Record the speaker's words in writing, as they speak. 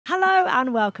Hello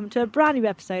and welcome to a brand new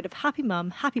episode of Happy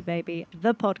Mum, Happy Baby,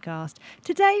 the podcast.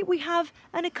 Today we have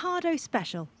an Ocado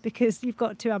special because you've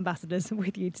got two ambassadors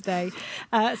with you today.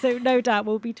 So no doubt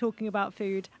we'll be talking about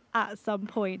food at some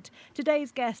point.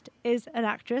 Today's guest is an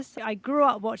actress. I grew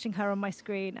up watching her on my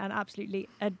screen and absolutely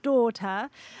adored her.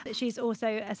 She's also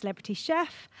a celebrity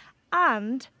chef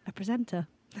and a presenter.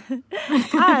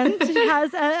 And she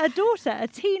has a daughter, a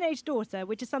teenage daughter,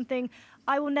 which is something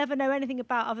I will never know anything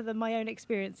about other than my own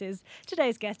experiences.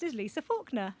 Today's guest is Lisa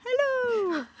Faulkner.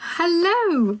 Hello.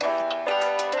 Hello.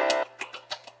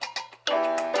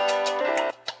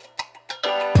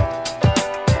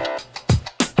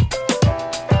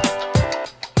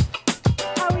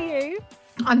 How are you?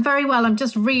 I'm very well. I'm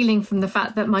just reeling from the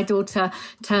fact that my daughter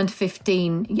turned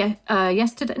 15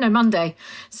 Monday.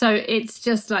 So it's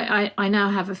just like I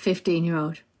now have a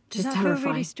 15-year-old. Just Does that terrifying.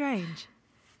 feel really strange?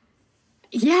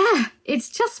 Yeah, it's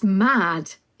just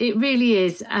mad. It really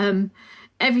is.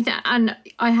 Everything, and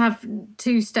I have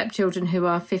two stepchildren who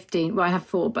are 15. Well, I have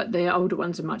four, but the older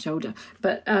ones are much older.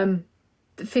 But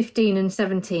 15 and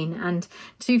 17, and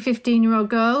two 15-year-old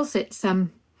girls. It's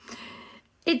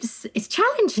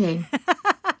challenging.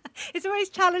 It's always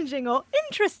challenging or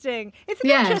interesting. It's an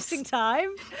Yes. interesting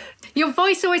time. Your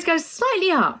voice always goes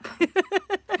slightly up.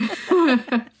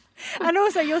 And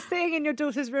also, you're sitting in your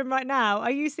daughter's room right now. Are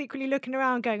you secretly looking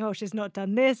around going, oh, she's not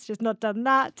done this, she's not done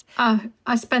that?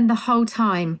 I spend the whole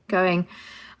time going,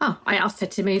 oh, I asked her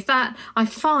to move that. I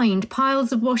find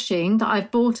piles of washing that I've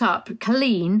bought up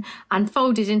clean and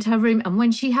folded into her room. And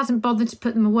when she hasn't bothered to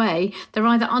put them away, they're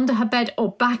either under her bed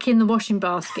or back in the washing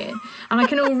basket. And I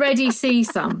can already see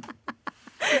some.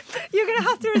 You're going to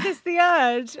have to resist the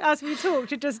urge as we talk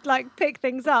to just like pick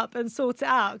things up and sort it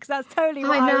out, because that's totally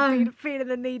what I've been feeling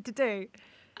the need to do.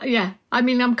 Yeah, I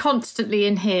mean, I'm constantly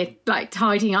in here like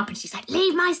tidying up and she's like,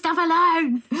 leave my stuff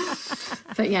alone.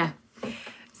 But yeah.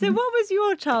 So what was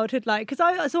your childhood like?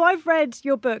 Because I've read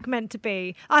your book, Meant to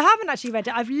Be. I haven't actually read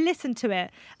it. I've listened to it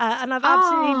and I've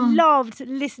absolutely loved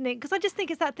listening, because I just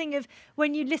think it's that thing of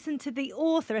when you listen to the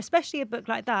author, especially a book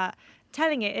like that,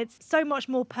 telling it, it's so much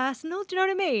more personal. Do you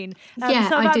know what I mean? Yeah,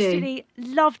 so I've I do. absolutely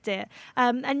loved it.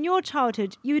 And your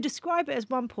childhood, you would describe it as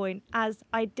one point as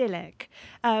idyllic.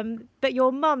 But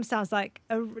your mum sounds like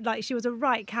she was a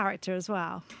right character as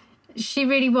well. She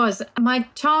really was. My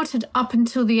childhood up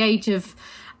until the age of,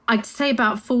 I'd say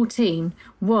about 14,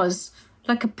 was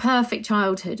like a perfect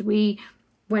childhood. We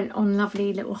went on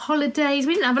lovely little holidays.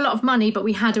 We didn't have a lot of money, but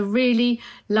we had a really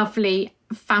lovely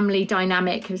family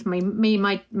dynamic. It was me,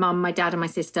 my mum, my dad and my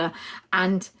sister.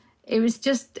 And it was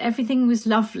just, everything was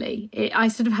lovely. I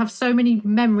sort of have so many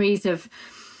memories of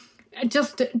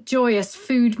just joyous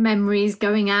food memories,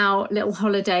 going out, little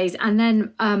holidays. And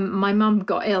then my mum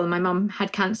got ill. My mum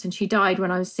had cancer and she died when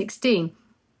I was 16.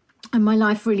 And my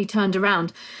life really turned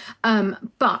around.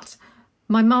 But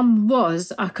my mum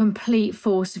was a complete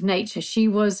force of nature. She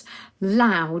was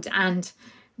loud and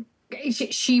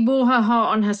she wore her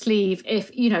heart on her sleeve.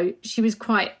 If, she was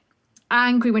quite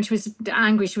angry. When she was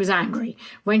angry, she was angry.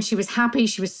 When she was happy,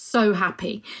 she was so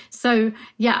happy. So,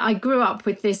 yeah, I grew up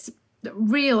with this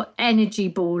real energy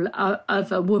ball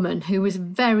of a woman who was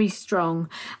very strong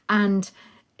and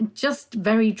just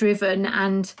very driven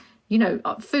and,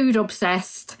 food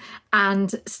obsessed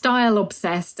and style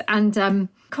obsessed and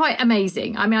quite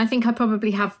amazing. I mean, I think I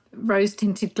probably have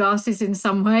rose-tinted glasses in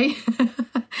some way.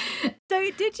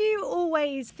 So did you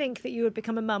always think that you would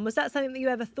become a mum? Was that something that you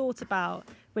ever thought about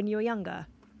when you were younger?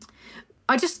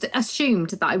 I just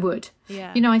assumed that I would.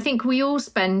 Yeah. I think we all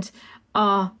spend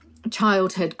our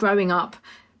childhood growing up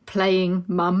playing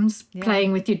mums,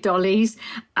 playing with your dollies.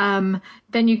 Then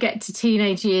you get to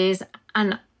teenage years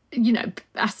and,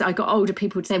 as I got older,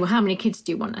 people would say, well, how many kids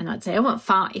do you want? And I'd say, I want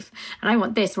 5 and I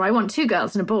want this, or I want 2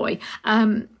 girls and a boy.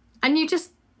 And you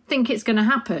just think it's going to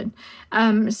happen.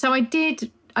 So I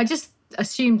just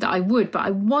assumed that I would, but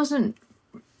I wasn't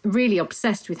really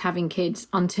obsessed with having kids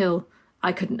until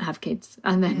I couldn't have kids.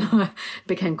 And then I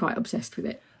became quite obsessed with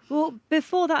it. Well,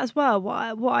 before that as well,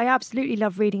 what I absolutely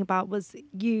love reading about was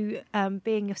you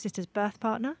being your sister's birth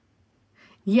partner.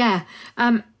 Yeah.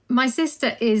 My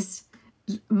sister is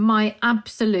my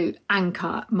absolute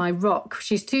anchor, my rock.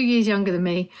 She's 2 years younger than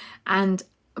me and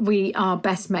we are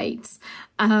best mates.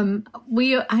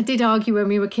 I did argue when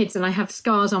we were kids and I have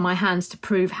scars on my hands to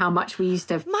prove how much we used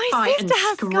to fight and sister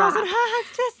has scrap. scars on her hands.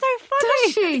 That's so funny.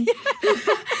 Does she?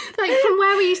 Like from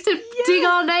where we used to dig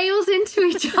our nails into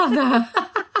each other.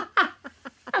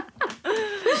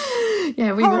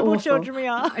 Yeah, we Horrible were awful. children we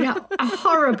are. Yeah,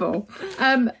 horrible.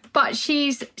 But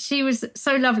she was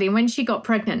so lovely. And when she got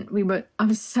pregnant, I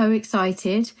was so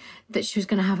excited that she was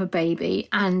going to have a baby.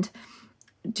 And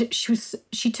she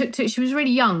was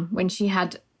really young when she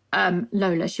had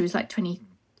Lola. She was like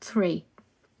 23.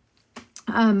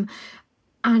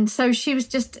 And so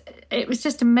it was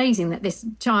just amazing that this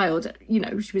child,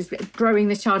 she was growing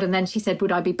this child, and then she said,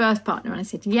 would I be birth partner? And I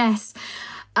said, yes.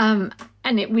 And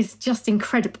it was just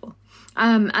incredible.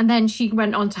 And then she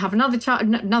went on to have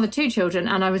another 2 children,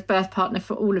 and I was birth partner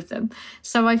for all of them.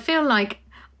 So I feel like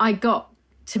I got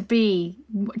to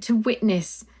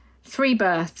witness 3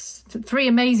 births, 3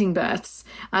 amazing births,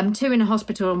 2 in a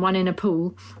hospital and 1 in a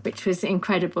pool, which was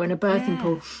incredible, in a birthing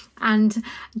pool. And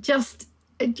just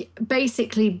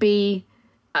basically be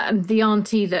the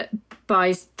auntie that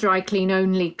buys dry clean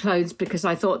only clothes because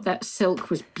I thought that silk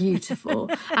was beautiful,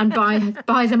 and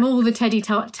buy them all the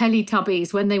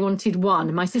Teletubbies when they wanted one.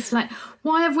 And my sister's like,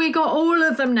 why have we got all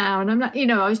of them now? And I'm like,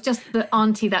 I was just the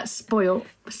auntie that spoilt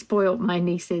my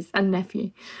nieces and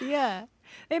nephew. Yeah.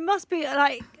 It must be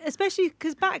like, especially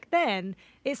because back then,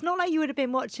 it's not like you would have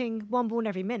been watching One Born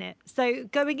Every Minute. So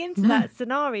going into that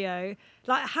scenario,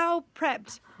 like, how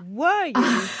prepped were you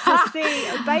to see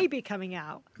a baby coming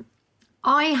out?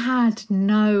 I had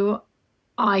no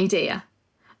idea.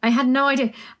 I had no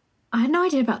idea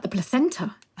about the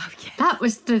placenta. Oh, yes.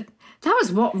 That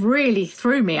was what really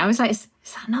threw me. I was like, is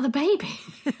that another baby?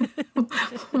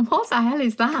 What the hell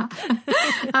is that?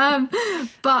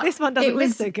 But this one doesn't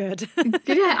look so good.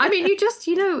 Yeah, I mean,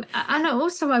 and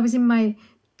also I was in my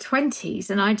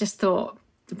 20s, and I just thought,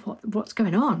 what's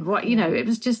going on? It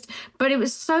was just, but it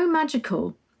was so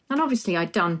magical. And obviously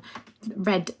I'd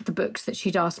read the books that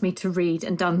she'd asked me to read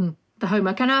and done the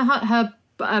homework. And her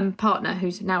partner,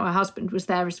 who's now her husband, was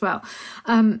there as well.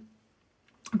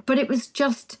 But it was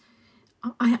just,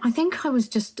 I think I was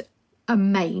just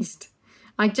amazed.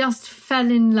 I just fell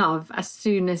in love as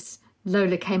soon as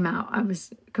Lola came out. I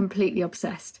was completely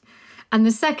obsessed. And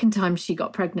the second time she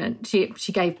got pregnant,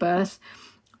 she gave birth,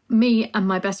 me and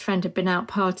my best friend had been out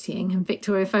partying, and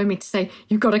Victoria phoned me to say,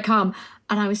 you've got to come.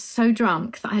 And I was so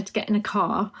drunk that I had to get in a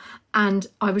car, and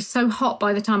I was so hot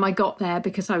by the time I got there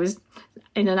because I was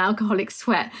in an alcoholic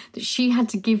sweat that she had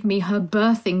to give me her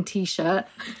birthing T-shirt.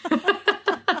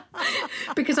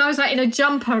 Because I was like in a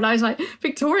jumper, and I was like,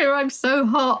 Victoria, I'm so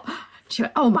hot. She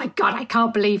went, oh my God, I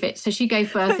can't believe it. So she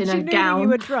gave birth in a gown. That you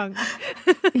were drunk.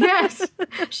 Yes.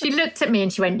 She looked at me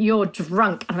and she went, you're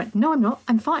drunk. And I went, no, I'm not.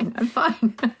 I'm fine. I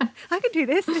can do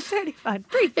this. It's totally fine.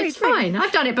 Breathe. It's fine.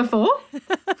 I've done it before.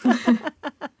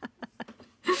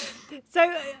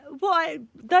 So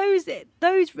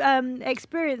those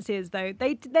experiences, though,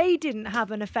 they didn't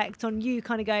have an effect on you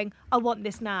kind of going, I want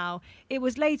this now. It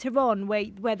was later on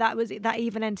where that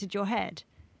even entered your head.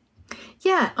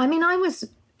 Yeah. I mean, I was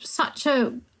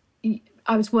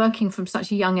working from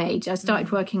such a young age. I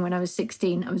started working when I was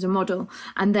 16. I was a model.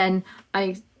 And then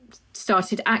I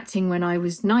started acting when I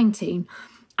was 19.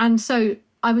 And so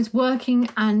I was working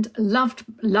and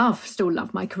still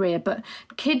love my career, but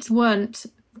kids were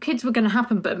going to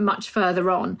happen, but much further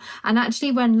on. And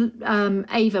actually when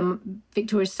Ava,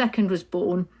 Victoria's second, was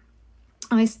born,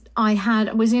 I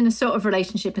was in a sort of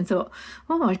relationship and thought,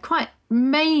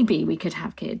 maybe we could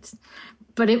have kids.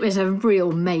 But it was a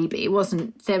real maybe. It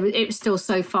wasn't there. It was still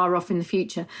so far off in the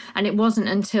future. And it wasn't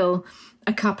until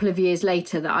a couple of years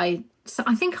later that I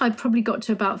think I probably got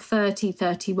to about 30,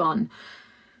 31.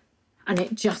 And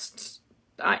it just,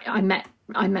 I met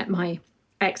my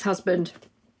ex-husband.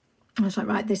 I was like,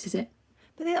 right, this is it.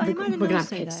 But I imagine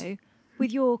also, though,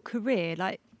 with your career,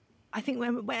 like, I think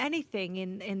when anything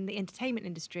in the entertainment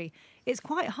industry, it's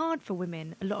quite hard for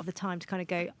women a lot of the time to kind of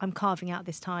go, I'm carving out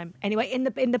this time. Anyway, in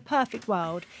the perfect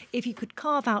world, if you could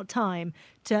carve out time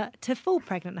to fall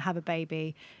pregnant and have a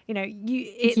baby,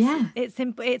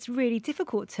 it's really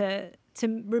difficult to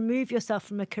remove yourself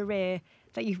from a career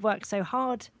that you've worked so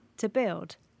hard to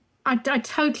build. I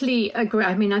totally agree.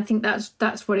 I mean, I think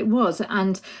that's what it was.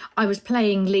 And I was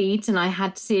playing leads and I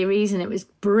had series and it was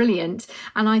brilliant.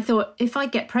 And I thought, if I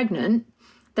get pregnant,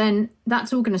 then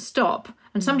that's all going to stop.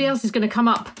 And somebody else is going to come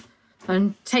up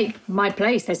and take my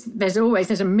place. There's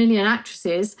a million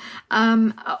actresses,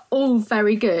 all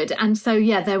very good. And so,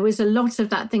 yeah, there was a lot of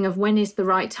that thing of when is the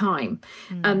right time?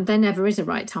 There never is a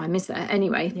right time, is there?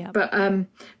 Anyway, yep.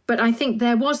 But I think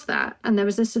there was that. And there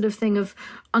was this sort of thing of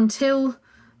until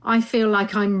I feel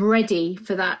like I'm ready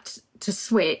for that to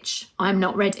switch, I'm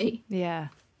not ready. Yeah.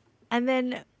 And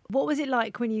then what was it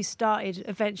like when you started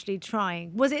eventually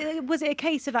trying? Was it a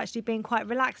case of actually being quite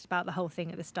relaxed about the whole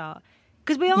thing at the start?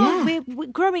 Because we're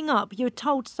growing up, you're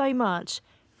told so much,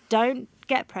 don't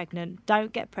get pregnant.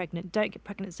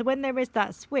 So when there is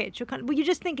that switch, you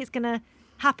just think it's going to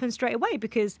happen straight away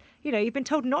because, you've been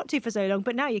told not to for so long,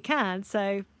 but now you can.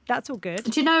 So that's all good.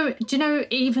 Do you know,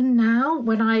 even now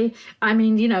when I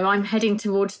mean, you know, I'm heading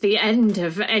towards the end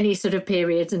of any sort of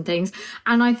periods and things,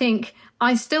 and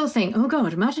I still think, oh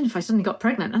God, imagine if I suddenly got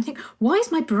pregnant. And I think, why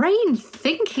is my brain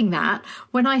thinking that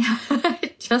when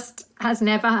it just has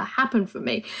never happened for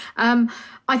me?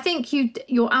 I think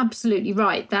you're absolutely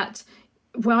right that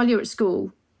while you're at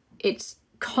school, it's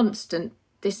constant.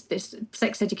 This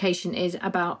sex education is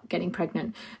about getting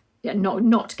pregnant,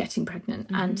 not getting pregnant,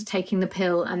 and taking the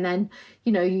pill, and then,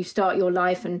 you know, you start your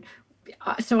life. And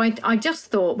so I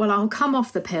just thought, well, I'll come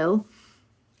off the pill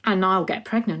and I'll get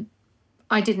pregnant.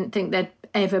 I didn't think there'd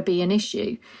ever be an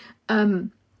issue.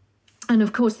 And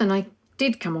of course, then I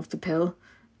did come off the pill,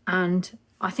 and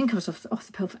I think I was off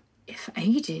the pill for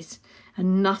ages,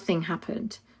 and nothing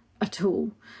happened at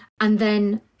all. And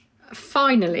then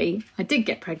finally, I did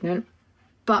get pregnant,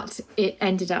 but it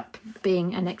ended up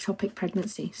being an ectopic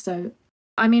pregnancy. So,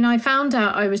 I mean, I found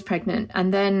out I was pregnant,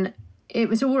 and then it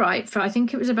was all right for, I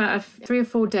think it was about 3 or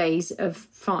 4 days of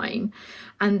fine.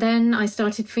 And then I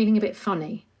started feeling a bit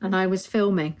funny, and I was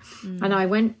filming, and I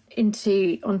went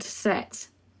onto set,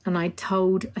 and I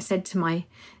said to my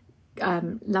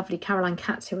lovely Caroline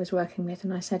Katz, who I was working with,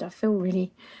 and I said, I feel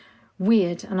really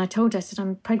weird. And I told her, I said,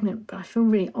 I'm pregnant, but I feel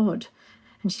really odd.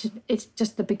 And she said, it's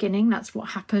just the beginning. That's what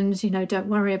happens. You know, don't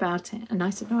worry about it. And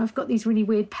I said, no, I've got these really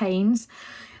weird pains.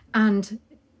 And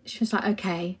she was like,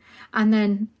 okay. And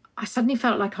then I suddenly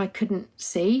felt like I couldn't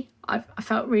see. I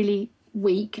felt really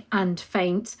weak and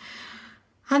faint.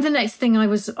 And the next thing, I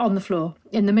was on the floor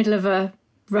in the middle of a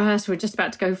rehearsal. We're just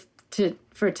about to go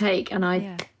for a take, and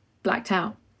I blacked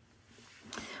out.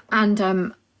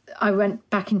 And I went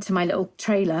back into my little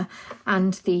trailer,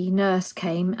 and the nurse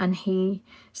came, and he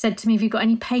said to me, have you got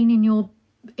any pain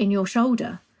in your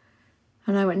shoulder?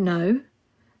 And I went, no.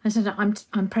 I said,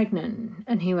 I'm pregnant.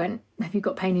 And he went, have you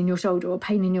got pain in your shoulder or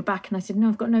pain in your back? And I said, no,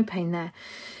 I've got no pain there.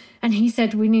 And he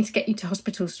said, we need to get you to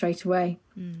hospital straight away.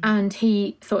 And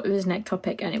he thought it was an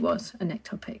ectopic, and it was an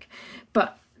ectopic.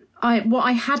 But what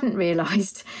I hadn't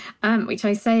realised, which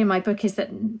I say in my book, is that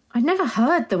I'd never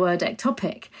heard the word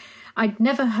ectopic. I'd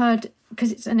never heard,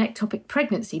 because it's an ectopic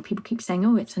pregnancy. People keep saying,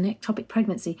 oh, it's an ectopic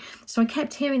pregnancy. So I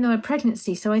kept hearing the word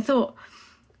pregnancy. So I thought,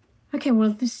 okay, well,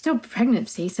 there's still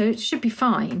pregnancy, so it should be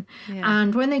fine. Yeah.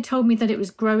 And when they told me that it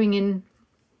was growing in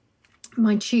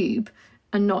my tube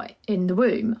and not in the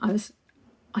womb,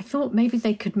 I thought maybe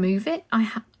they could move it.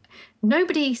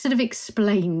 Nobody sort of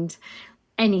explained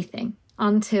anything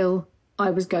until I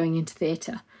was going into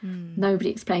theatre. Nobody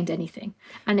explained anything.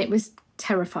 And it was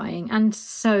terrifying and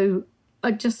so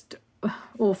just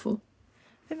awful.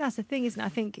 I think that's the thing, isn't it? I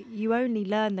think you only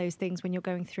learn those things when you're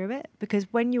going through it, because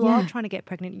when you are trying to get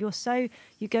pregnant,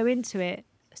 you go into it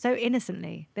so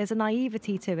innocently. There's a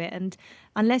naivety to it, and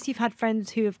unless you've had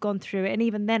friends who have gone through it, and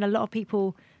even then, a lot of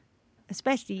people,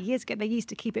 especially years ago, they used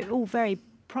to keep it all very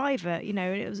private. You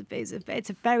know, it's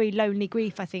a very lonely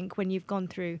grief, I think, when you've gone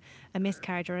through a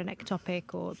miscarriage or an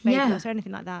ectopic or baby loss or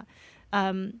anything like that,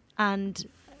 and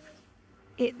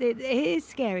it is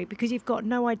scary because you've got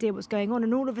no idea what's going on,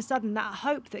 and all of a sudden that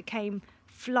hope that came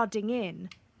flooding in,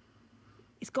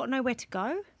 it's got nowhere to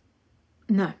go.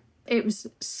 No, it was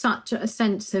such a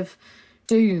sense of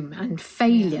doom and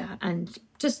failure and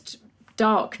just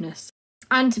darkness,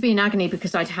 and to be in agony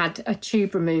because I'd had a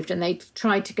tube removed, and they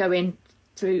tried to go in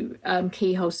through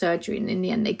keyhole surgery, and in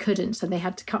the end they couldn't, so they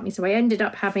had to cut me. So I ended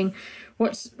up having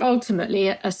what's ultimately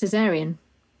a cesarean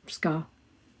scar,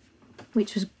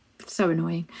 which was so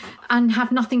annoying, and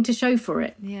have nothing to show for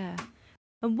it. Yeah.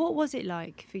 And what was it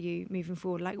like for you moving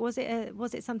forward? Like, was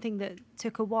it something that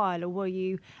took a while, or were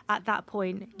you at that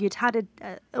point, you'd had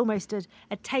almost a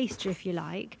taster, if you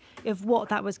like, of what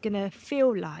that was going to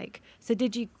feel like? So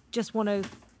did you just want to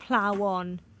plough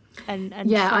on and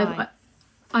try?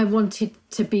 I wanted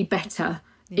to be better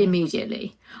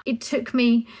immediately. It took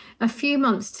me a few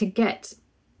months to get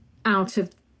out of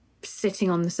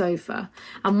sitting on the sofa,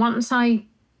 and once I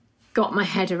got my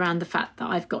head around the fact that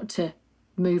I've got to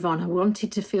move on, I wanted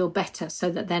to feel better so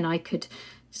that then I could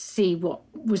see what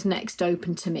was next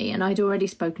open to me. And I'd already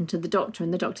spoken to the doctor,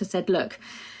 and the doctor said, look,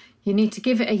 you need to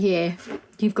give it a year.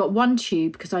 You've got one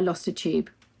tube, because I lost a tube,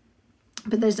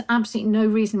 but there's absolutely no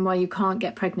reason why you can't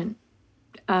get pregnant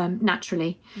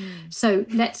naturally. So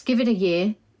let's give it a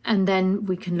year, and then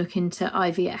we can look into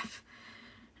IVF.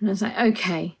 And I was like,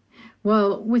 okay.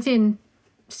 Well, within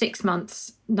 6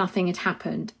 months, nothing had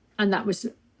happened. And that was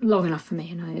long enough for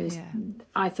me. And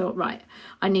I thought, right,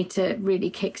 I need to really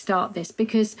kickstart this,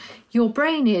 because your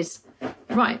brain is,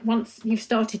 right, once you've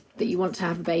started that you want to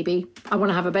have a baby, I want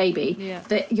to have a baby,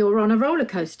 that you're on a roller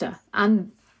coaster,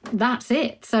 and that's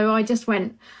it. So I just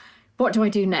went, what do I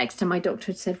do next? And my doctor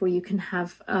had said, well, you can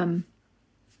have, oh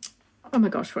my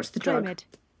gosh, what's the drug?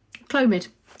 Clomid.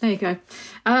 There you go.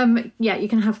 Yeah, you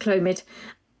can have Clomid.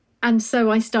 And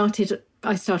so I started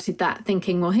that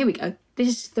thinking, well, here we go. This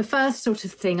is the first sort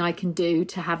of thing I can do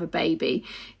to have a baby.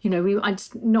 You know, I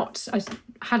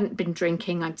hadn't been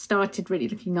drinking. I'd started really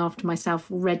looking after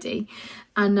myself already.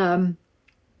 And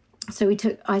so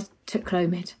I took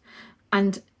Clomid.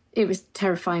 And it was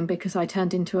terrifying because I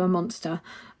turned into a monster.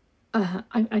 I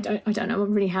don't know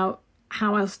really how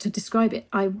else to describe it.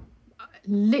 I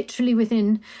literally,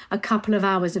 within a couple of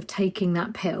hours of taking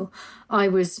that pill, I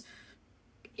was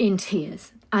in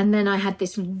tears. And then I had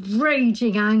this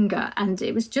raging anger, and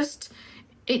it just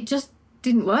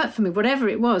didn't work for me. Whatever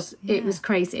it was, it was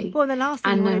crazy. Well, the last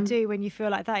thing you want to do when you feel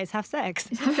like that is have sex.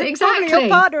 Exactly. Probably your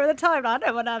partner at the time. I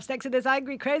don't want to have sex with this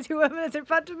angry, crazy woman that's in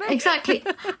front of me. Exactly.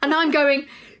 And I'm going,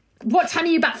 what time are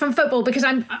you back from football? Because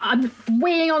I'm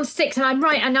weighing on sticks, and I'm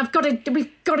right, and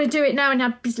we've got to do it now. And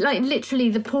I'd be like, literally,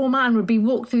 the poor man would be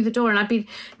walked through the door, and I'd be,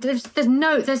 there's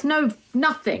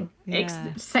nothing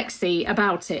sexy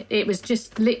about it. It was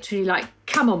just literally like,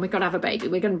 come on, we've got to have a baby.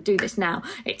 We're going to do this now.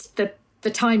 It's the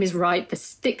time is right. The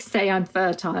sticks say I'm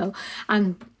fertile,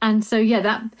 and so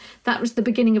yeah, that was the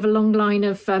beginning of a long line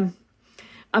of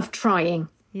trying.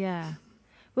 Yeah,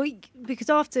 well,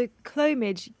 because after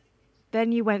Clomid,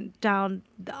 then you went down.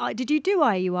 Did you do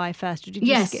IUI first? Or did you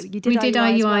yes, you did we IUI did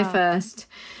IUI well? first.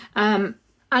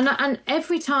 And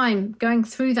every time going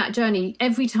through that journey,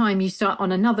 every time you start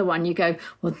on another one, you go,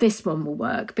 well, this one will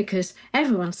work because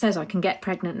everyone says I can get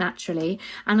pregnant naturally.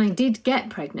 And I did get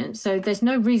pregnant. So there's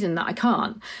no reason that I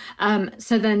can't.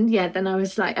 So then I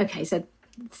was like, okay,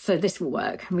 so this will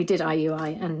work. And we did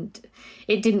IUI and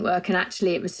it didn't work. And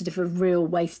actually it was sort of a real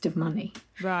waste of money.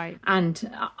 Right. And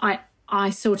I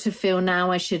sort of feel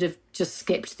now I should have just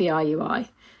skipped the IUI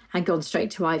and gone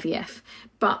straight to IVF.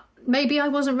 But maybe I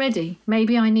wasn't ready.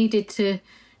 Maybe I needed to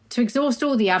exhaust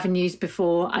all the avenues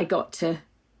before I got to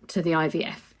the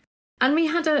IVF. And we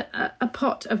had a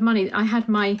pot of money. I had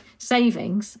my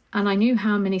savings and I knew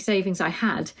how many savings I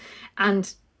had.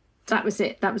 And that was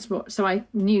it. So I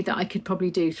knew that I could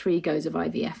probably do 3 goes of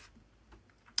IVF.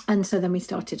 And so then we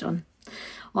started on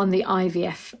the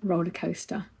IVF roller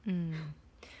coaster. Mm.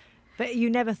 But you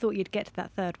never thought you'd get to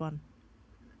that third one?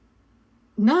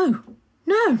 No.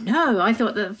 I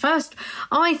thought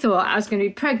I was going to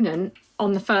be pregnant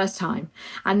on the first time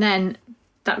and then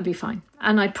that would be fine.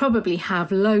 And I'd probably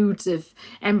have loads of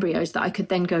embryos that I could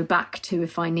then go back to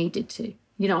if I needed to.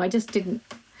 You know, I just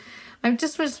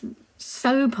was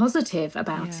so positive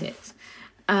about it.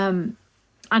 And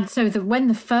so when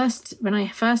I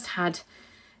first had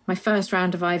my first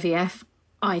round of IVF,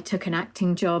 I took an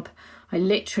acting job. I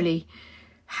literally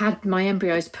had my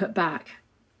embryos put back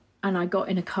and I got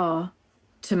in a car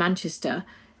to Manchester,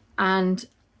 and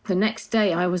the next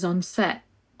day I was on set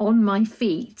on my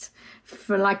feet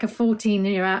for like a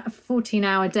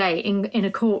 14-hour day in a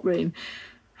courtroom.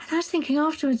 And I was thinking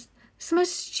afterwards, it's the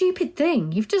most stupid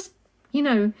thing. You've just,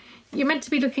 you're meant to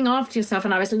be looking after yourself.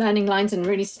 And I was learning lines and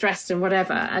really stressed and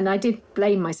whatever. And I did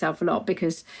blame myself a lot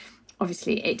because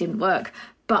obviously it didn't work.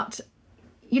 But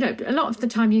a lot of the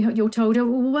time you're told, oh, it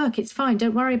will work, it's fine,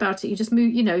 don't worry about it. You just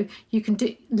move, you can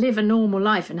live a normal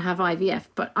life and have IVF.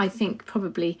 But I think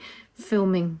probably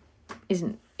filming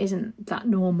isn't that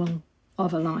normal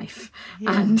of a life.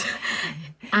 Yeah.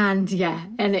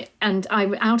 And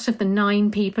I out of the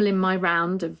 9 people in my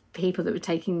round of people that were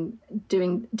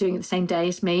doing it the same day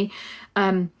as me,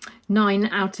 9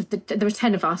 out of there were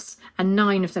 10 of us and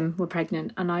 9 of them were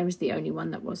pregnant and I was the only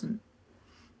one that wasn't.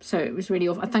 So it was really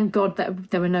awful. I thank God that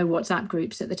there were no WhatsApp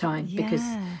groups at the time because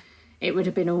it would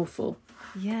have been awful.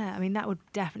 Yeah, I mean, that would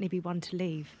definitely be one to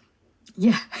leave.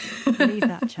 Yeah. Leave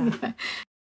that chat. Yeah.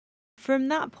 From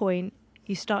that point,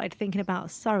 you started thinking about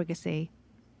surrogacy,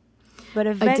 but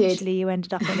eventually you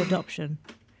ended up on adoption.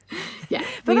 Yeah,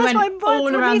 but that's why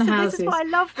all around the houses. This is what I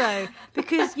love, though,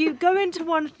 because you go into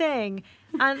one thing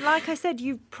and, like I said,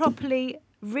 you properly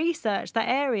research that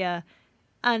area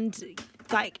and...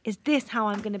 like, is this how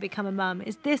I'm going to become a mum?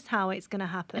 Is this how it's going to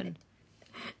happen?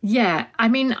 Yeah, I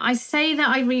mean, I say that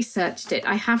I researched it.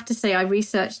 I have to say I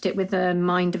researched it with the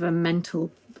mind of a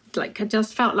mental... like, I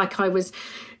just felt like I was,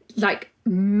 like,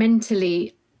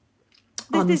 mentally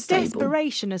unstable. There's this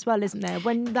desperation as well, isn't there?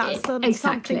 When that's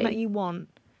something that you want.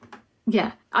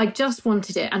 Yeah, I just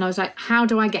wanted it. And I was like, how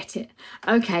do I get it?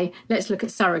 Okay, let's look at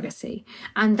surrogacy.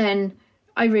 And then...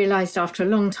 I realised after a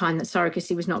long time that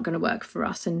surrogacy was not going to work for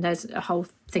us. And there's a whole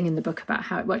thing in the book about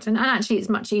how it worked. And actually, it's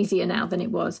much easier now than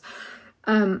it was.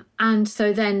 And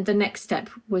so then the next step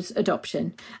was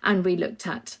adoption. And we looked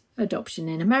at adoption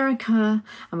in America,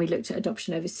 and we looked at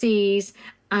adoption overseas.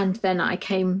 And then I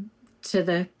came to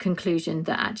the conclusion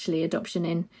that actually adoption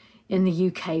in the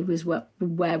UK was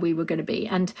where we were going to be.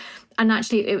 And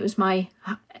actually it was my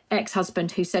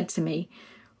ex-husband who said to me,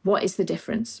 what is the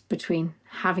difference between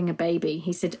having a baby?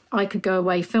 He said, I could go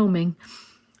away filming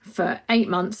for 8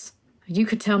 months. You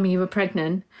could tell me you were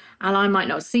pregnant and I might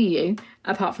not see you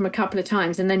apart from a couple of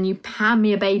times. And then you hand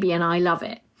me a baby and I love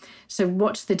it. So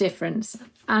what's the difference?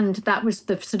 And that was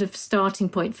the sort of starting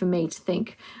point for me to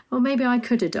think, well, maybe I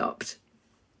could adopt.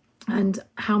 And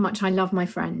how much I love my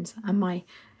friends and my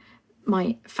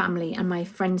family and my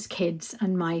friends' kids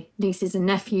and my nieces and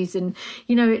nephews. And,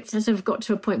 you know, it sort of got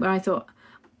to a point where I thought,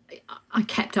 I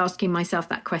kept asking myself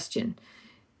that question.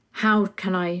 How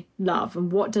can I love? And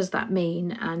what does that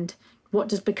mean? And what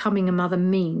does becoming a mother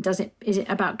mean? Is it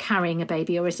about carrying a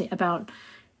baby, or is it about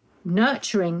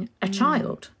nurturing a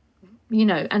child? You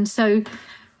know, and so,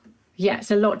 yeah,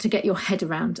 it's a lot to get your head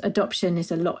around. Adoption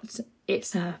is a lot.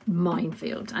 It's a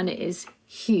minefield and it is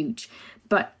huge.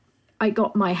 But I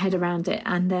got my head around it,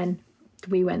 and then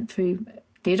we went through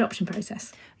the adoption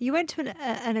process. You went to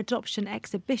an adoption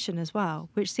exhibition as well,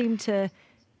 which seemed to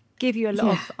give you a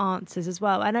lot of answers as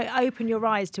well, and open your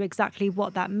eyes to exactly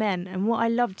what that meant. And what I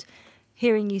loved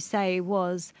hearing you say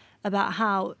was about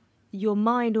how your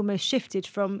mind almost shifted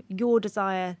from your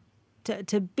desire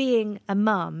to being a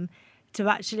mum to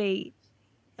actually,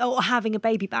 or having a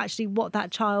baby, but actually what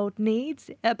that child needs,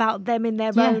 about them in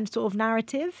their own sort of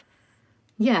narrative.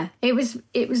 Yeah, it was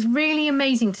really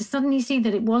amazing to suddenly see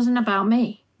that it wasn't about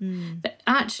me. But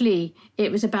actually,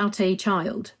 it was about a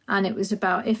child, and it was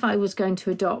about, if I was going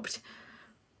to adopt,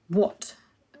 what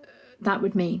that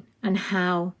would mean, and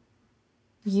how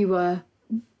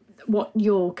what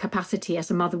your capacity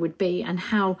as a mother would be, and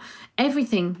how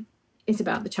everything is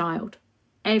about the child.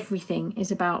 Everything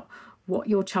is about what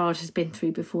your child has been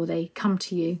through before they come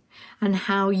to you, and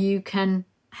how you can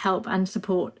help and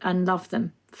support and love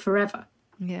them forever.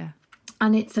 Yeah.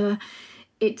 And it's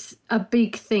a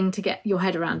big thing to get your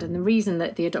head around. And the reason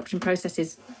that the adoption process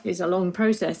is a long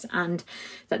process, and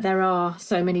that there are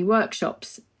so many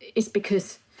workshops, is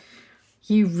because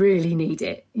you really need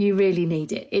it. You really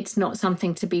need it. It's not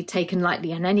something to be taken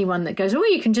lightly. And anyone that goes, oh,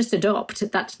 you can just adopt,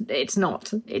 it's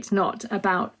not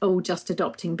about, oh, just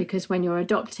adopting, because when you're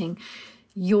adopting,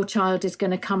 your child is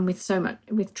going to come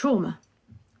with trauma.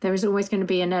 There is always going to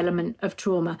be an element of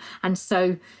trauma. And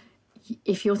so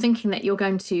if you're thinking that you're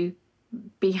going to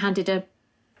be handed a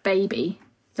baby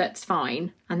that's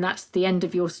fine and that's the end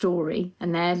of your story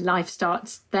and their life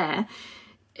starts there,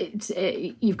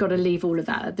 you've got to leave all of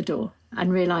that at the door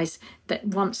and realise that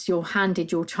once you're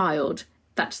handed your child,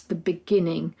 that's the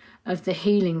beginning of the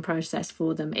healing process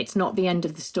for them. It's not the end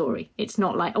of the story. It's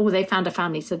not like, oh, they found a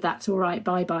family, so that's all right,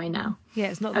 bye-bye now. Yeah,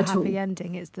 it's not the happy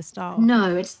ending, it's the start.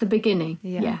 No, it's the beginning.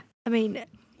 Yeah. I mean,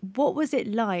 what was it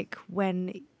like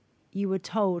when you were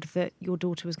told that your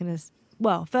daughter was going to,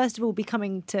 well, first of all, be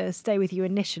coming to stay with you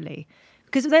initially?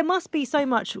 Because there must be so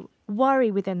much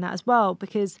worry within that as well,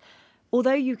 because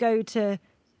although you go to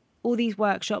all these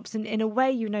workshops and in a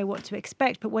way you know what to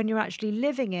expect, but when you're actually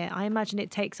living it, I imagine it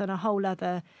takes on a whole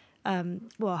other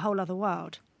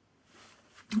world.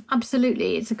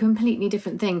 Absolutely. It's a completely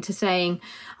different thing to saying,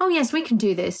 oh, yes, we can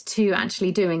do this, to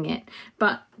actually doing it.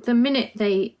 But the minute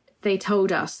they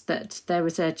told us that there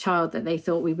was a child that they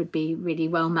thought we would be really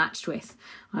well matched with,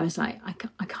 I was like,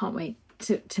 I can't wait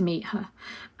to meet her.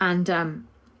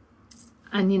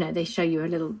 And you know, they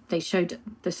showed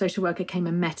the social worker came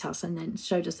and met us and then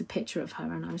showed us a picture of her.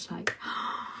 And I was like,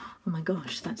 oh my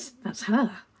gosh, that's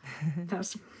her.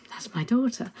 that's my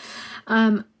daughter.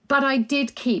 But I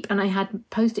did keep, and I had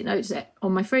Post-it notes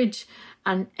on my fridge,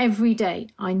 and every day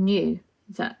I knew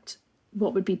that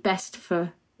what would be best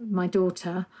for my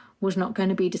daughter was not going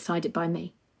to be decided by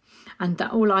me, and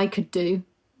that all I could do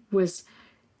was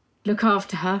look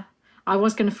after her. I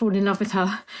was going to fall in love with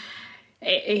her.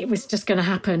 It was just going to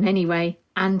happen anyway.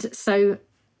 And so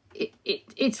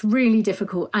it's really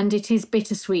difficult, and it is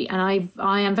bittersweet. And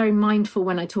I am very mindful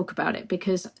when I talk about it,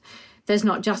 because there's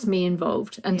not just me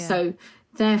involved. And so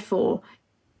therefore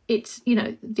it's, you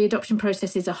know, the adoption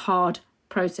process is a hard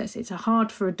process. It's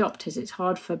hard for adopters. It's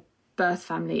hard for birth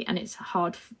family, and it's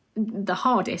the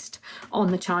hardest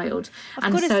on the child.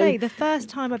 I've got to say, the first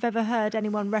time I've ever heard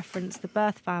anyone reference the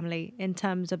birth family in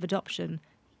terms of adoption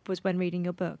was when reading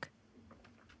your book.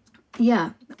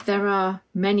 Yeah, there are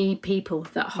many people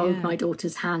that hold my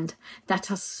daughter's hand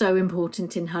that are so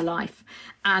important in her life.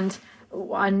 And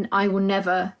I will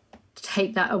never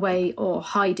take that away or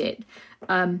hide it.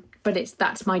 But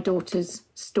that's my daughter's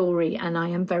story, and I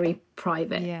am very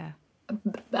private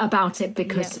about it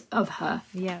because of her.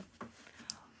 Yeah.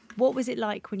 What was it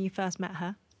like when you first met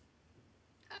her?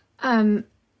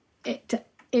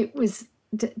 It was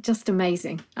just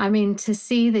amazing. I mean, to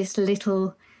see this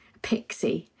little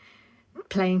pixie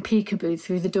playing peekaboo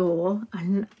through the door,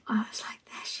 and I was like,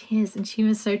 there she is, and she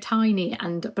was so tiny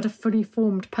but a fully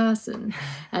formed person,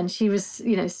 and she was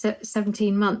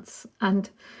 17 months, and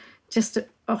just,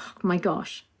 oh my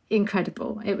gosh,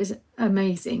 incredible. It was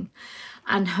amazing.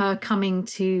 And her coming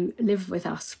to live with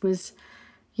us was,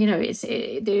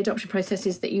 the adoption process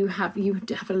is that you have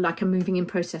like a moving in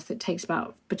process that takes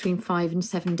about between 5 and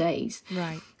 7 days.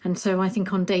 Right. And so I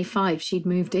think on day 5 she'd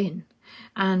moved in,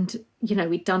 and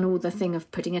we'd done all the thing of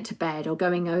putting her to bed or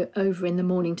going over in the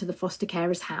morning to the foster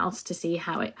carer's house to see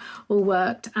how it all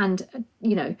worked. And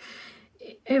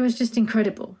it was just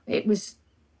incredible.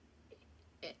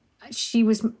 She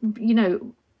was,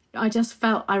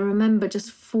 I remember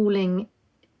just falling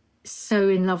so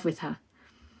in love with her.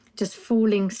 Just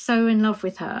falling so in love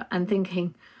with her and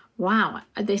thinking, wow,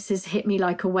 this has hit me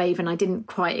like a wave, and I didn't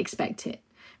quite expect it,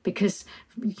 because,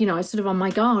 I was sort of on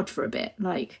my guard for a bit,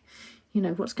 like,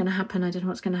 what's going to happen? I don't know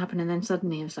what's going to happen. And then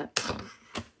suddenly I was like,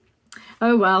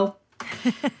 oh, well.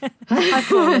 I've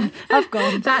fallen. I've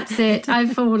gone. That's it.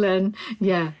 I've fallen.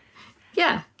 Yeah.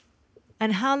 Yeah.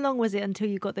 And how long was it until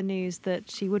you got the news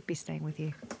that she would be staying with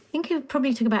you? I think it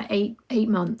probably took about eight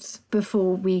months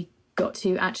before we got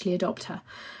to actually adopt her.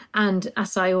 And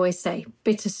as I always say,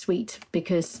 bittersweet,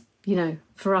 because,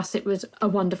 for us it was a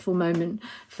wonderful moment.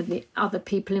 For the other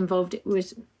people involved, it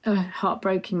was a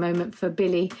heartbreaking moment. For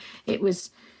Billy, it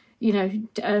was,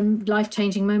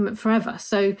 life-changing moment forever.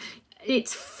 So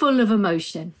it's full of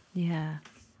emotion. Yeah.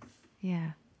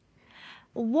 Yeah.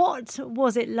 What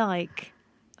was it like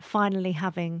finally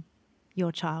having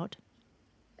your child?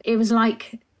 It was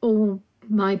like all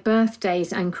my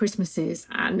birthdays and Christmases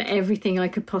and everything I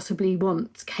could possibly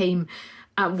want came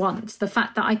at once. The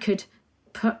fact that I could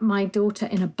put my daughter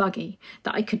in a buggy,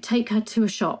 that I could take her to a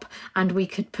shop and we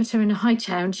could put her in a high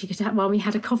chair and she could have, we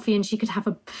had a coffee and she could have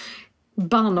a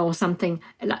bun or something,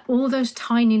 like all those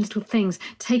tiny little things,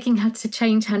 taking her to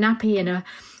change her nappy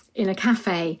in a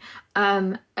cafe,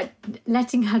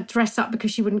 letting her dress up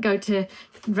because she wouldn't go to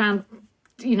round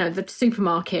the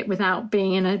supermarket without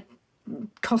being in a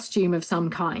costume of some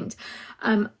kind.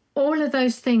 All of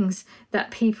those things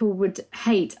that people would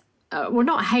hate,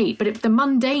 not hate, but the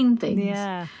mundane things.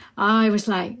 Yeah. I was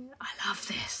like, I love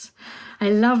this. I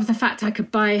love the fact I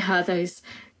could buy her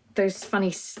those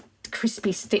funny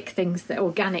crispy stick things, the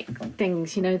organic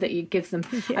things, that you give them.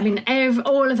 Yeah. I mean,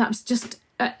 all of that was just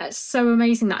so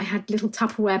amazing, that I had little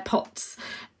Tupperware pots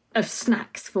of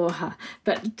snacks for her,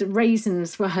 but the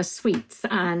raisins were her sweets,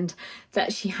 and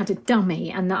that she had a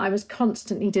dummy, and that I was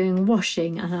constantly doing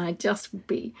washing, and I just would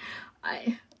be,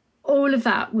 all of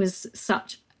that was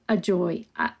such a joy.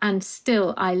 And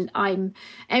still I'm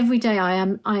every day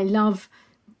I love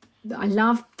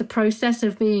the process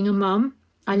of being a mum.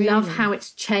 I love how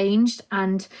it's changed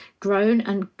and grown,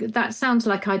 and that sounds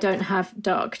like I don't have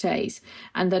dark days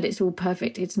and that it's all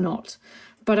perfect. It's not,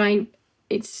 but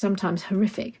it's sometimes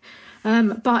horrific.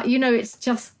 But, it's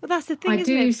just... Well, that's the thing,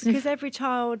 isn't it? Because every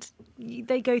child,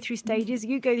 they go through stages.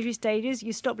 You go through stages.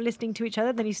 You stop listening to each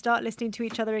other, then you start listening to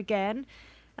each other again.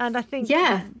 And I think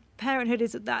parenthood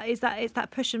is that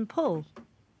push and pull.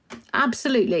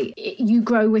 Absolutely. You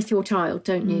grow with your child,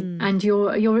 don't you? And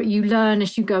you learn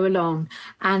as you go along.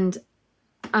 And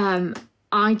I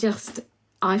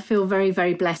feel very,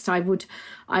 very blessed. I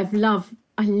love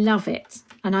it.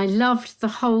 And I loved the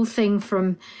whole thing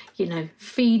from,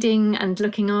 feeding and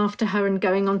looking after her and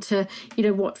going on to,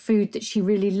 what food that she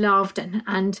really loved,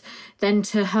 and then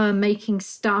to her making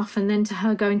stuff, and then to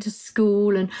her going to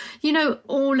school, and,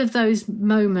 all of those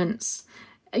moments,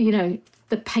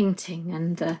 the painting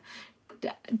and the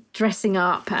dressing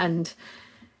up, and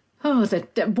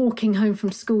the walking home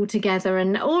from school together,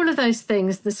 and all of those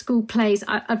things, the school plays.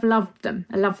 I've loved them.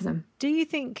 I love them. Do you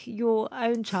think your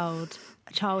own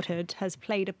childhood has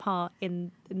played a part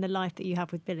in the life that you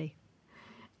have with Billy?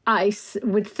 I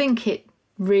would think it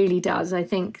really does. I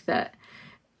think that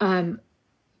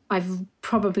I've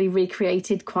probably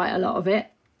recreated quite a lot of it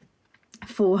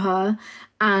for her,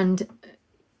 and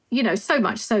so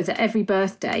much so that every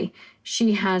birthday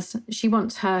she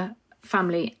wants her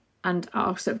family and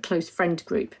our sort of close friend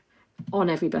group on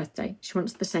every birthday. She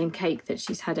wants the same cake that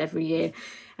she's had every year.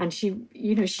 And she,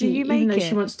 you know, Do you make it?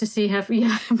 she wants to see her,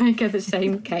 make her the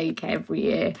same cake every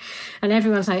year. And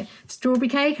everyone's like, strawberry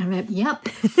cake? I'm like, yep.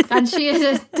 And she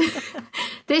is,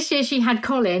 this year she had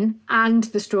Colin and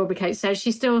the strawberry cake. So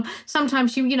she still,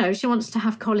 sometimes she wants to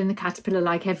have Colin the caterpillar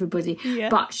like everybody. Yeah.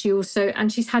 But she also,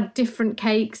 and she's had different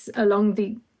cakes along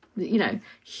the,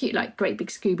 like great big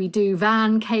Scooby-Doo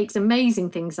van cakes, amazing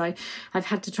things I've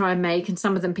had to try and make, and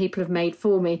some of them people have made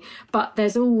for me. But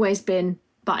there's always been,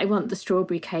 but I want the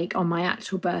strawberry cake on my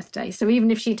actual birthday. So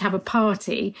even if she'd have a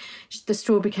party, the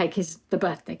strawberry cake is the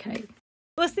birthday cake.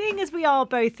 Well, seeing as we are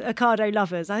both Ocado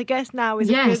lovers, I guess now is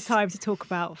a good time to talk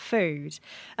about food.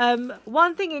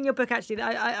 One thing in your book, actually,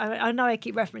 that I know I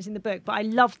keep referencing the book, but I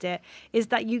loved it, is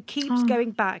that you keep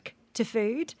going back to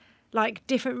food, like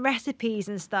different recipes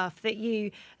and stuff that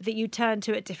you turn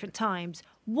to at different times.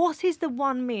 What is the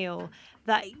one meal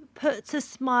that puts a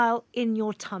smile in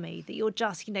your tummy, that you're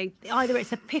just, either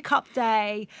it's a pick-up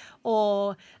day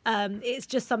or it's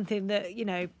just something that,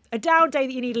 a down day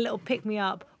that you need a little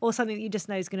pick-me-up, or something that you just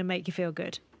know is going to make you feel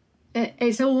good?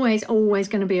 It's always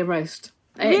going to be a roast.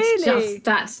 Really?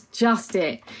 That's just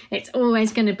it. It's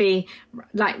always going to be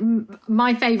like,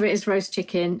 my favourite is roast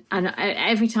chicken. And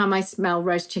every time I smell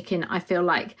roast chicken, I feel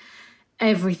like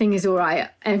everything is all right.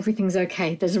 Everything's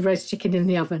okay. There's a roast chicken in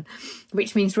the oven,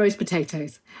 which means roast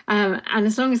potatoes. And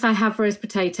as long as I have roast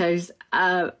potatoes,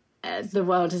 the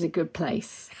world is a good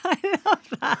place. I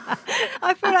love that.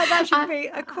 I feel like that should be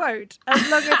a quote. As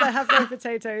long as I have roast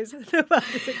potatoes, the world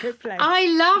is a good place. I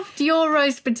loved your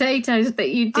roast potatoes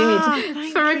that you did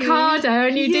for Ocado,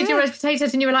 and you did your roast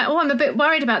potatoes, and you were like, "Oh, I'm a bit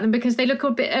worried about them because they look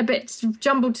a bit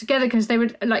jumbled together because they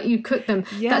would like you cook them."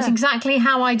 Yeah. That's exactly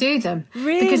how I do them.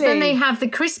 Really? Because then they have the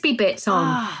crispy bits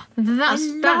on.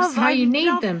 That's how you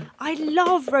need them. I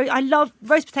love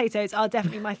roast potatoes. Are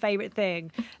definitely my favourite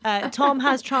thing. Tom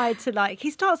has tried to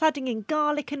he starts adding in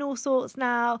garlic and all sorts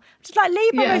now. Just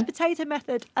leave my roast potato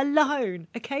method alone.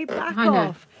 Okay, back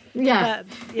off. Yeah,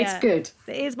 it's good.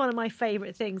 It is one of my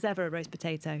favourite things ever, a roast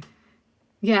potato.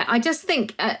 Yeah, I just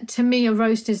think to me a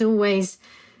roast is always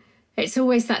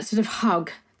that sort of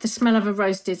hug. The smell of a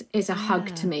roast is a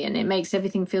hug to me, and it makes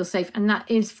everything feel safe. And that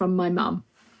is from my mum.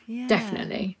 Yeah.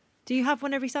 Definitely. Do you have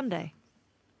one every Sunday?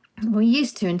 We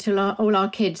used to, until all our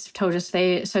kids told us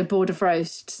they're so bored of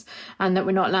roasts and that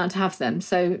we're not allowed to have them.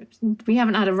 So we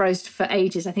haven't had a roast for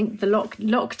ages. I think the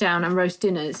lockdown and roast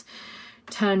dinners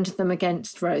turned them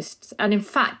against roasts. And in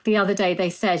fact, the other day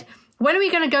they said, "When are we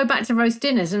going to go back to roast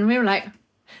dinners?" And we were like,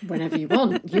 "Whenever you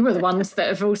want." You were the ones that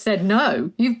have all said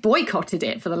no. You've boycotted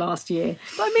it for the last year.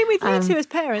 But I mean, with you two as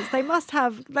parents, they must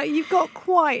have, you've got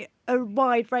quite a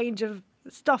wide range of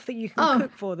stuff that you can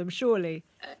cook for them, surely.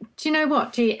 Do you know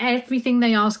what? Everything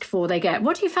they ask for, they get.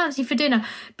 "What do you fancy for dinner?"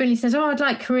 Billy says, "Oh, I'd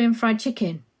like Korean fried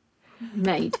chicken."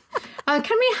 Made.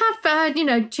 "Can we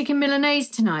have, chicken Milanese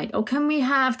tonight? Or can we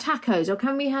have tacos? Or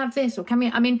can we have this? Or can we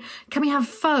have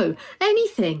pho?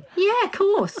 Anything." "Yeah, of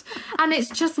course." And it's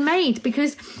just made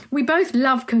because we both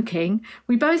love cooking.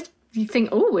 We both think,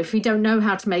 if we don't know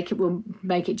how to make it, we'll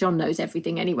make it. John knows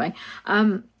everything anyway.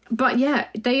 But yeah,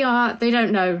 they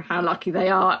don't know how lucky they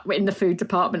are in the food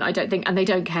department, I don't think, and they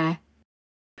don't care.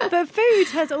 But food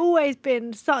has always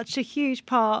been such a huge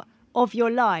part of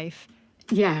your life.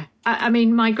 Yeah. I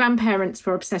mean, my grandparents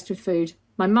were obsessed with food.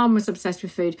 My mum was obsessed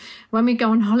with food. When we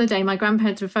go on holiday, my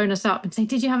grandparents would phone us up and say,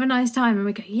 "Did you have a nice time?" And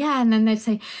we go, "Yeah." And then they'd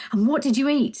say, "And what did you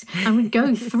eat?" And we'd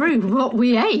go through what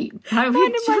we ate. Mine and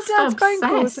my dad's phone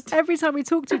calls, every time we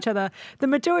talk to each other, the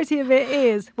majority of it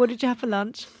is, "What did you have for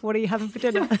lunch? What are you having for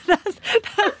dinner?"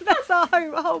 That's our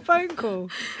whole phone call.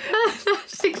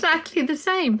 That's exactly the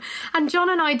same. And John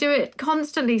and I do it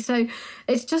constantly. So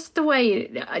it's just the way,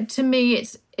 to me,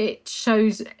 it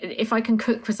shows if I can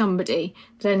cook for somebody,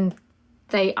 then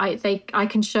I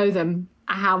can show them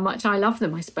how much I love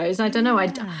them, I suppose. I don't know.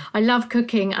 I love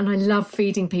cooking and I love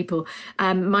feeding people.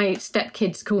 My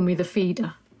stepkids call me the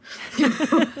feeder.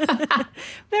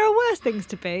 There are worse things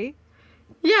to be.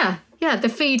 Yeah, the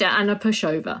feeder and a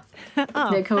pushover.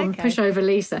 They call me pushover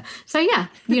Lisa. So yeah,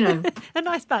 a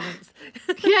nice balance.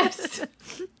 Yes.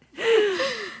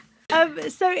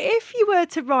 So if you were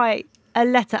to write a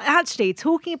letter, actually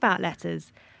talking about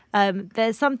letters,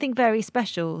 there's something very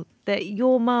special that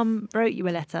your mum wrote you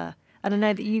a letter, and I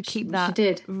know that you keep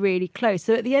that really close.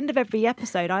 So at the end of every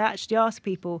episode, I actually ask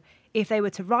people if they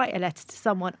were to write a letter to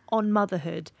someone on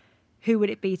motherhood, who would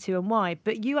it be to and why?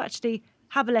 But you actually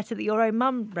have a letter that your own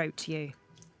mum wrote to you.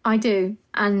 I do,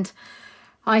 and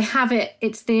I have it.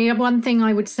 It's the one thing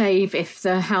I would save if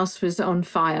the house was on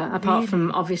fire, apart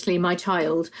from obviously my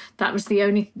child. That was the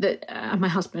only that my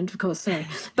husband, of course. Sorry,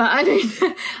 but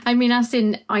I mean, as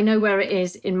in, I know where it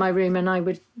is in my room, and I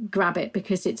would grab it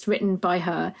because it's written by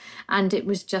her, and it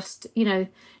was just,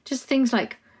 just things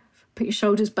like put your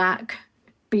shoulders back,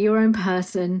 be your own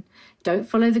person, don't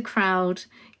follow the crowd.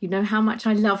 You know how much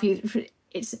I love you.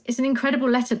 It's an incredible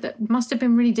letter that must have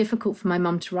been really difficult for my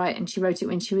mum to write, and she wrote it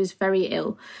when she was very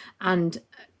ill, and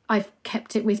I've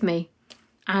kept it with me,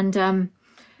 and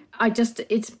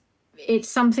it's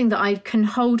something that I can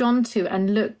hold on to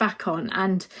and look back on,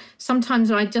 and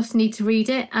sometimes I just need to read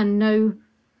it and know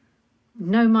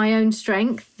my own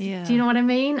strength. Yeah. Do you know what I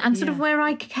mean? And sort of where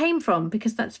I came from,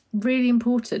 because that's really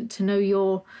important to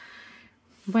know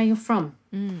where you're from.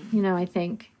 I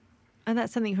think, and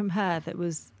that's something from her that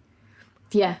was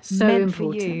so meant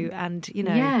important for you, and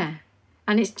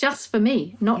and it's just for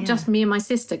me, not just me and my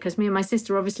sister, because me and my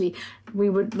sister, obviously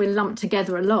we're lumped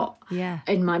together a lot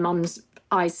in my mum's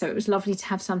eyes, so it was lovely to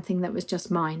have something that was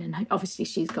just mine, and obviously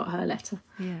she's got her letter.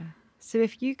 So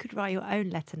if you could write your own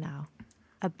letter now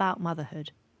about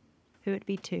motherhood, who would it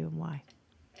be to and why?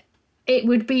 It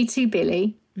would be to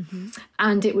Billy,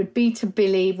 and it would be to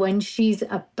Billy when she's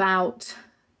about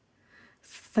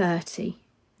 30.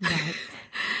 Right.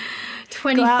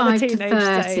 25 to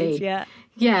 30. Stage,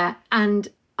 yeah, and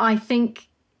I think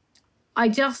I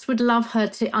just would love her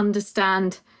to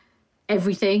understand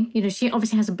everything. She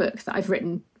obviously has a book that I've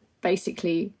written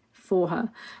basically for her,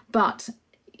 but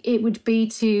it would be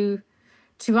to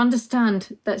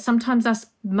understand that sometimes us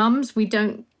mums, we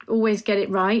don't always get it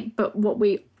right, but what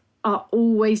we are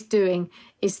always doing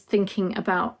is thinking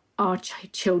about our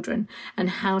children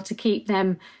and how to keep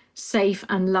them safe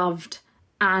and loved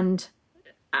and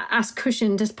as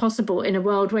cushioned as possible in a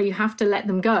world where you have to let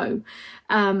them go.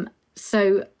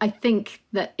 So I think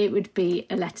that it would be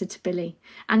a letter to Billy,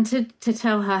 and to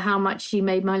tell her how much she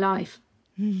made my life.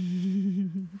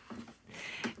 Isn't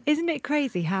it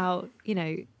crazy how,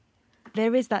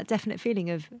 there is that definite feeling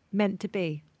of meant to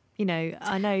be?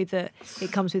 I know that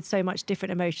it comes with so much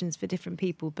different emotions for different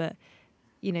people, but,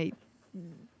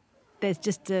 there's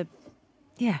just like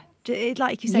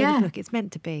you say in the book, it's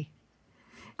meant to be.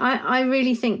 I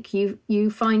really think you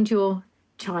find your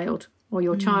child, or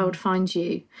your child finds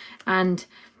you. And,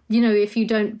 if you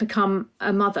don't become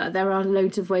a mother, there are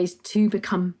loads of ways to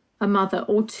become a mother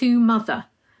or to mother.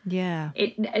 Yeah.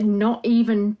 Not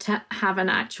even to have an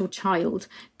actual child,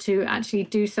 to actually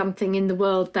do something in the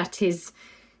world that is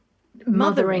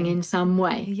mothering in some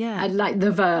way. Yeah. Like the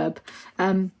verb.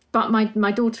 But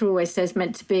my daughter always says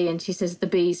meant to be, and she says the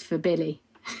B's for Billy.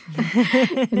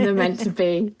 And they're meant to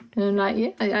be. And I'm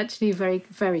like, actually very,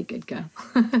 very good girl.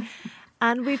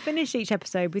 And we finish each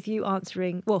episode with you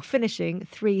finishing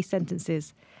 3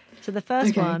 sentences. So the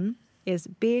first one is,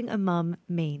 being a mum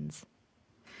means.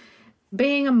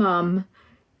 Being a mum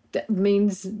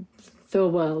means the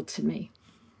world to me.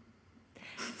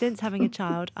 Since having a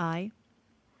child,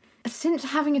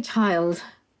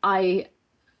 I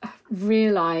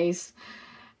realise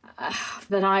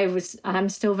that I am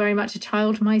still very much a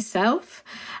child myself,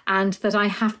 and that I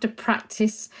have to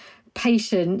practice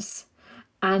patience,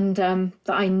 and that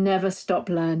I never stop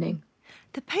learning.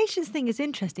 The patience thing is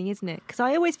interesting, isn't it? Because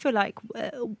I always feel like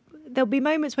there'll be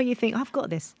moments where you think, I've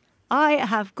got this. I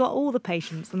have got all the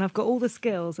patience, and I've got all the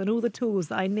skills and all the tools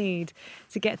that I need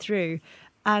to get through.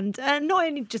 And not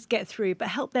only just get through, but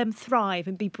help them thrive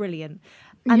and be brilliant.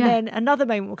 And then another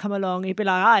moment will come along and you'll be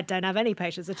like, I don't have any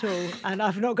patience at all, and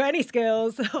I've not got any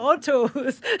skills or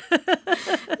tools.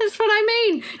 That's what I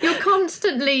mean. You're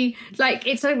constantly like,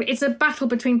 it's a battle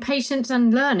between patience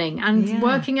and learning, and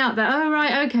working out that, oh,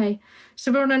 right, okay,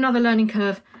 so we're on another learning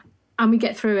curve, and we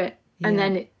get through it, and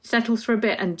then it settles for a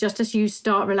bit, and just as you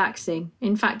start relaxing,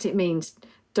 in fact, it means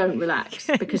don't relax,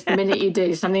 because the minute you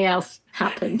do, something else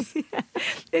happens.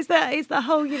 It's the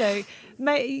whole,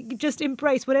 just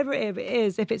embrace whatever it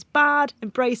is. If it's bad,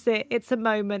 embrace it. It's a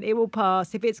moment. It will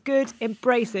pass. If it's good,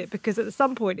 embrace it, because at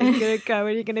some point it's going to go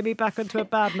and you're going to be back onto a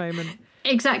bad moment.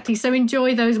 Exactly. So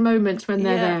enjoy those moments when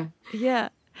they're there. Yeah.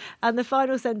 And the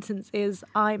final sentence is,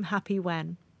 I'm happy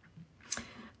when.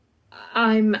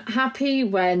 I'm happy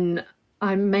when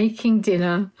I'm making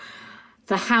dinner.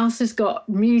 The house has got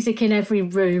music in every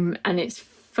room, and it's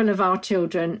full of our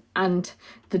children, and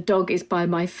the dog is by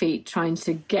my feet trying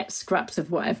to get scraps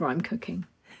of whatever I'm cooking.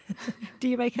 Do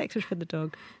you make extras for the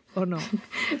dog or not?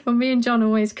 Well, me and John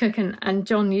always cook, and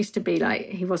John used to be like,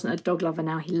 he wasn't a dog lover,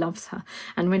 now he loves her.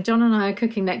 And when John and I are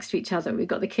cooking next to each other, we've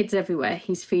got the kids everywhere,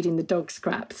 he's feeding the dog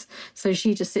scraps. So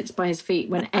she just sits by his feet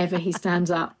whenever he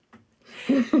stands up.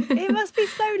 It must be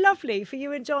so lovely for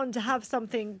you and John to have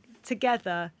something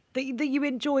together that you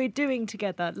enjoy doing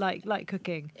together, like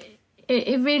cooking.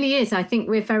 It really is. I think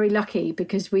we're very lucky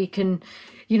because we can,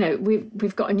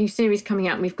 we've got a new series coming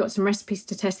out and we've got some recipes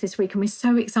to test this week and we're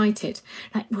so excited.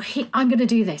 Like, I'm going to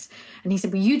do this. And he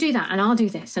said, well, you do that and I'll do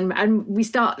this. And we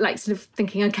start like sort of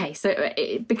thinking, okay, so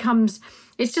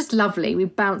it's just lovely. We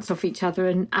bounce off each other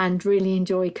and really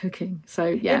enjoy cooking. So,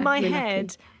 yeah. In my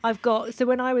head, so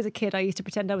when I was a kid, I used to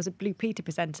pretend I was a Blue Peter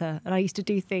presenter and I used to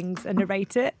do things and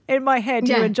narrate it. In my head,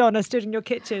 you and John are stood in your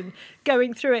kitchen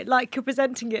going through it like you're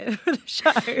presenting it for the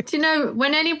show. Do you know,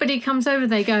 when anybody comes over,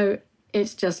 they go,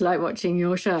 it's just like watching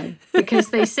your show,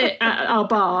 because they sit at our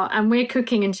bar and we're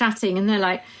cooking and chatting and they're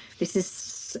like, this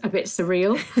is a bit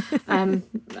surreal.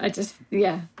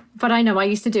 But I know I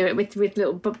used to do it with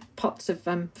little pots of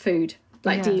food,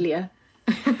 like Delia.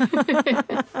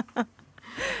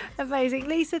 Amazing.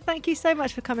 Lisa, thank you so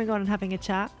much for coming on and having a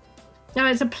chat. No,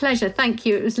 it's a pleasure. Thank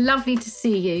you. It was lovely to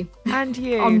see you. And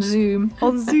you. On Zoom.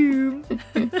 On Zoom.